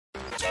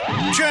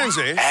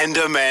Jonesy and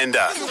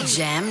Amanda.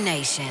 Jam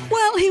Nation.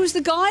 Well, he was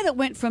the guy that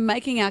went from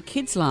making our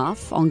kids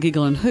laugh on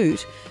Giggle and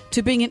Hoot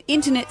to being an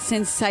internet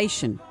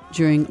sensation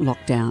during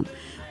lockdown.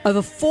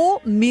 Over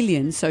 4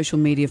 million social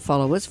media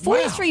followers,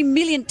 43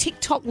 million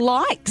TikTok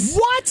likes.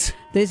 What?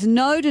 There's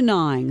no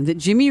denying that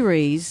Jimmy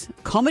REES,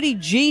 comedy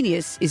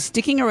genius, is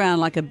sticking around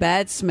like a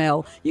bad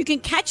smell. You can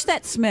catch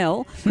that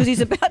smell because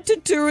he's about to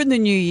tour in the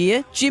new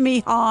year.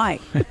 Jimmy, hi.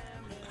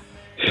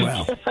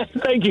 Wow.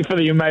 Thank you for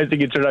the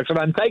amazing introduction.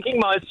 I'm taking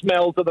my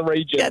smell to the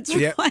region. That's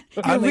Yep. right.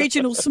 The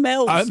original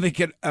smells. Only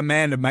can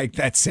Amanda make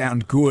that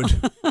sound good.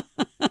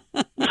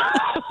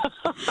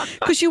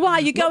 Because you are.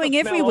 You're going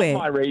Not the smell everywhere.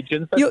 of my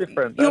regions, that's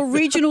different. Your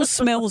regional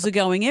smells are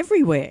going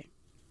everywhere.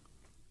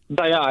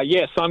 They are,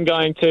 yes. I'm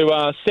going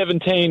to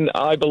 17,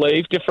 I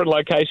believe, different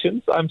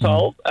locations, I'm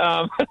told.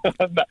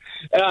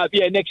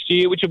 Next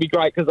year, which will be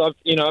great because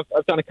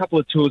I've done a couple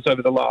of tours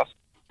over the last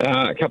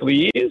couple of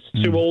years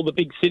to all the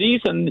big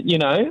cities, and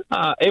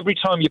every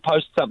time you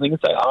post something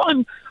and say,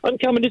 "Oh, I'm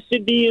coming to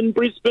Sydney and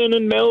Brisbane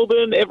and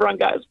Melbourne," everyone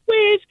goes,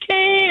 "Where's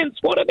Cairns?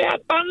 What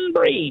about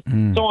Bunbury?"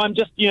 So I'm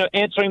just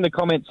answering the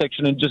comment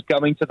section and just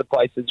going to the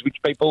places which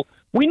people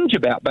whinge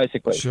about,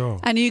 basically. Sure.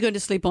 And are you going to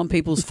sleep on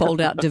people's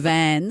fold-out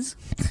divans?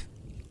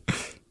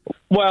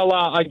 Well,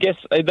 I guess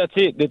that's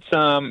it.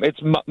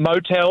 It's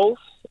motels,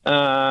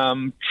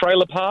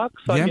 trailer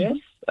parks, I guess.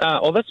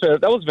 That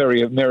was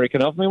very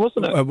American of me,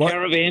 wasn't it?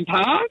 Caravan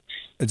parks.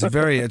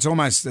 It's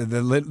almost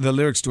the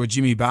lyrics to a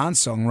Jimmy Barnes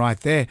song right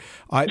there.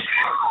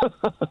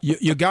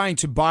 You're going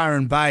to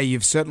Byron Bay.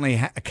 You've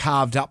certainly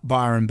carved up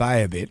Byron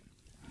Bay a bit.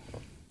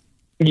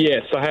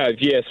 Yes, I have.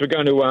 Yes, we're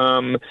going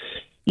to.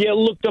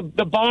 Look,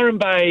 the Byron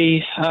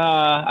Bay,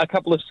 a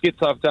couple of skits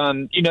I've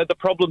done, the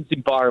problems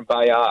in Byron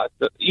Bay are,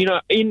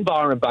 in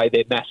Byron Bay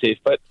they're massive,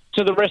 but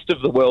to the rest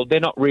of the world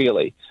they're not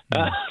really.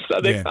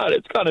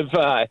 It's kind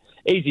of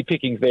easy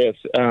pickings there.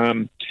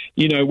 When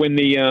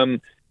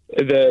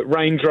the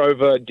Range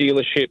Rover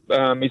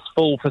dealership is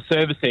full for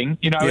servicing,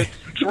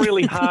 it's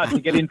really hard to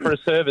get in for a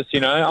service,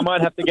 I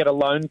might have to get a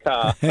loan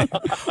car.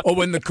 Or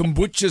when the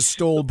kombucha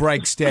stall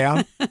breaks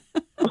down.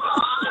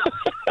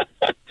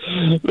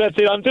 That's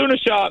it. I'm doing a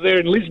show up there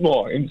in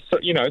Lismore.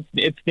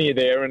 It's near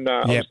there, and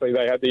obviously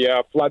they had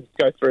the floods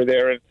go through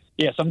there. And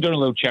yes, I'm doing a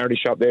little charity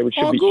shop there, which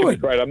should be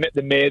great. I met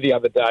the mayor the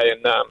other day,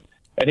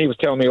 and he was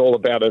telling me all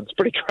about it. It's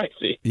pretty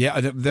crazy.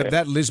 Yeah,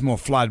 that Lismore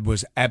flood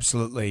was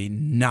absolutely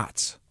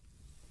nuts.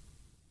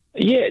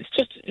 Yeah, it's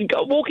just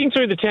walking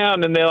through the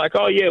town, and they're like,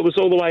 "Oh yeah, it was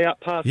all the way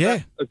up past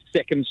that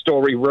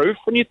second-story roof,"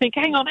 and you think,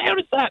 "Hang on, how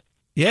does that?"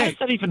 Yeah. How does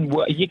that even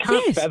work? You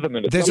can't fathom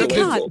it.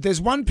 There's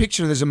one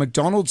picture, there's a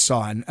McDonald's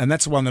sign, and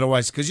that's the one that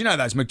always, because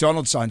those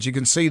McDonald's signs, you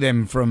can see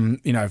them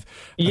from,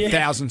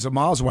 thousands of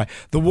miles away.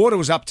 The water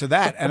was up to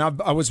that, and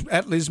I was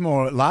at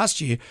Lismore last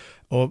year,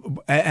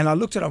 and I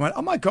looked at it, I went,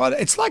 oh my God,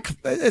 it's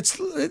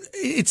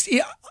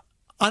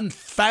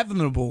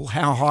unfathomable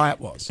how high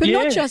it was. But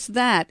not just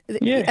that,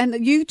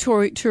 and you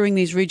touring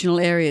these regional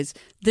areas,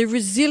 the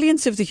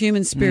resilience of the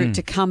human spirit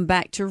to come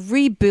back, to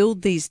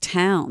rebuild these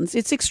towns,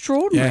 it's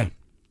extraordinary. Yeah.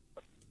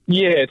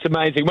 Yeah, it's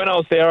amazing. When I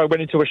was there, I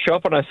went into a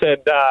shop and I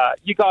said,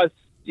 you guys,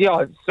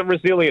 so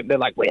resilient. They're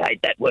like, we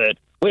hate that word.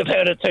 We've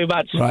heard it too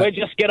much. Right. We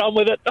just get on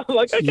with it. I'm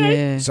like,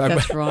 okay. Yeah, So,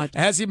 that's right.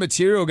 How's your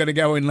material going to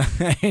go in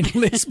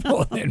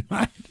Lismore then,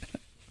 mate?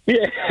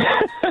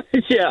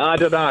 Yeah, I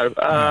don't know.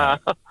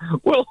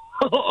 Well,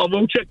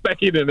 we'll check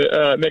back in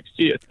next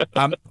year.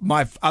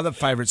 My other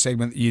favourite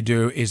segment that you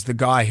do is The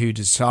Guy Who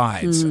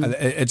Decides.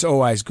 It's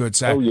always good.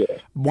 So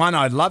one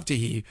I'd love to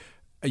hear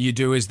you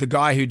do is The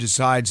Guy Who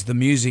Decides the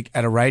music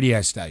at a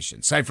radio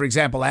station. Say, for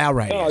example, our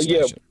radio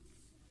station.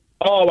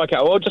 Oh, okay.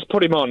 Well, just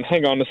put him on.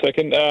 Hang on a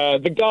second.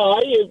 The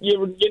guy,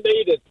 you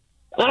need it.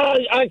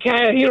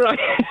 Okay, here I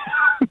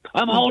am.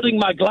 I'm holding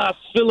my glass,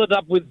 fill it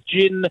up with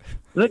gin.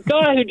 The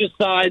Guy Who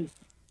Decides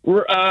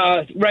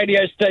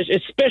radio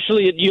station,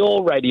 especially at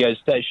your radio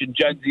station,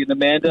 Jonesy and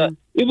Amanda,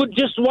 it would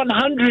just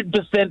 100%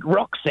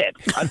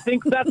 Roxette. I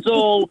think that's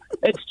all.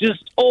 It's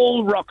just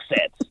all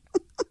Roxette.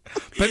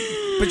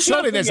 But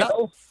surely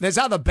there's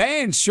other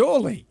bands,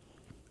 surely.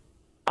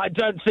 I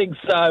don't think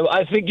so.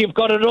 I think you've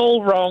got it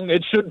all wrong.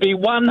 It should be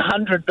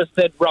 100%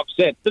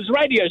 Roxette. This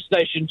radio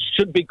station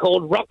should be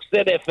called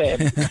Roxette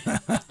FM.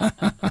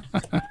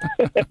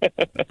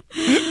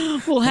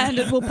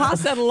 We'll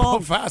pass that along.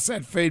 We'll pass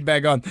that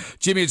feedback on.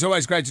 Jimmy, it's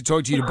always great to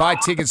talk to you. To buy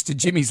tickets to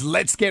Jimmy's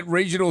Let's Get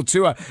Regional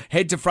Tour,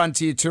 head to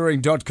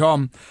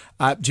frontiertouring.com.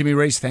 Jimmy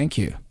REES, thank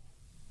you.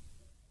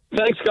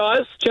 Thanks,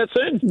 guys. Chat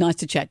soon. Nice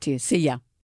to chat to you. See ya.